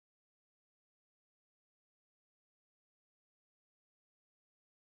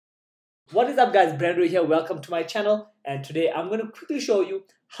What is up guys, Brando here, welcome to my channel, and today I'm going to quickly show you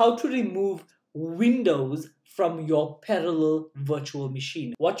how to remove Windows from your parallel virtual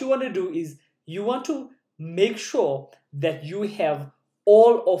machine. What you want to do is you want to make sure that you have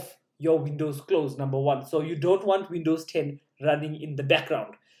all of your windows closed, number one. So you don't want Windows 10 running in the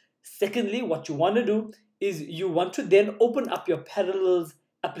background. Secondly, what you want to do is you want to then open up your Parallels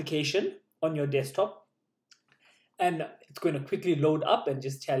application on your desktop, and it's going to quickly load up and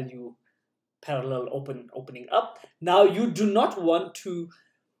just tell you Parallel opening up. Now you do not want to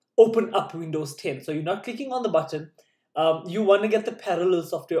open up Windows 10, so you're not clicking on the button. You want to get the Parallel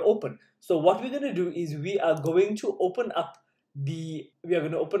software open. So what we're going to do is we are going to open up the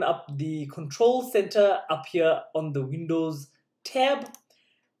control center up here on the Windows tab,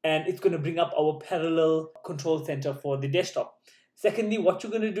 and it's going to bring up our Parallel control center for the desktop. Secondly, what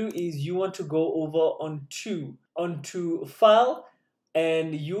you're going to do is you want to go over onto File,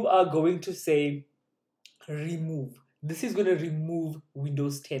 and you are going to say remove. This is going to remove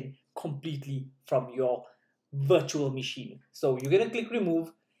Windows 10 completely from your virtual machine. So you're going to click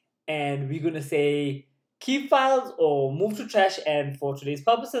remove, and we're going to say keep files or move to trash, and for today's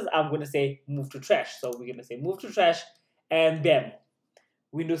purposes I'm going to say move to trash. So we're going to say move to trash, and bam,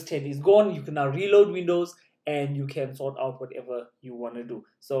 Windows 10 is gone. You can now reload Windows and you can sort out whatever you want to do.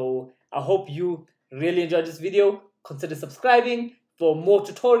 So I hope you really enjoyed this video. Consider subscribing for more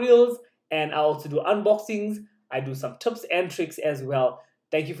tutorials, and I also do unboxings. I do some tips and tricks as well.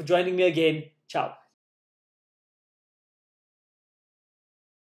 Thank you for joining me again. Ciao.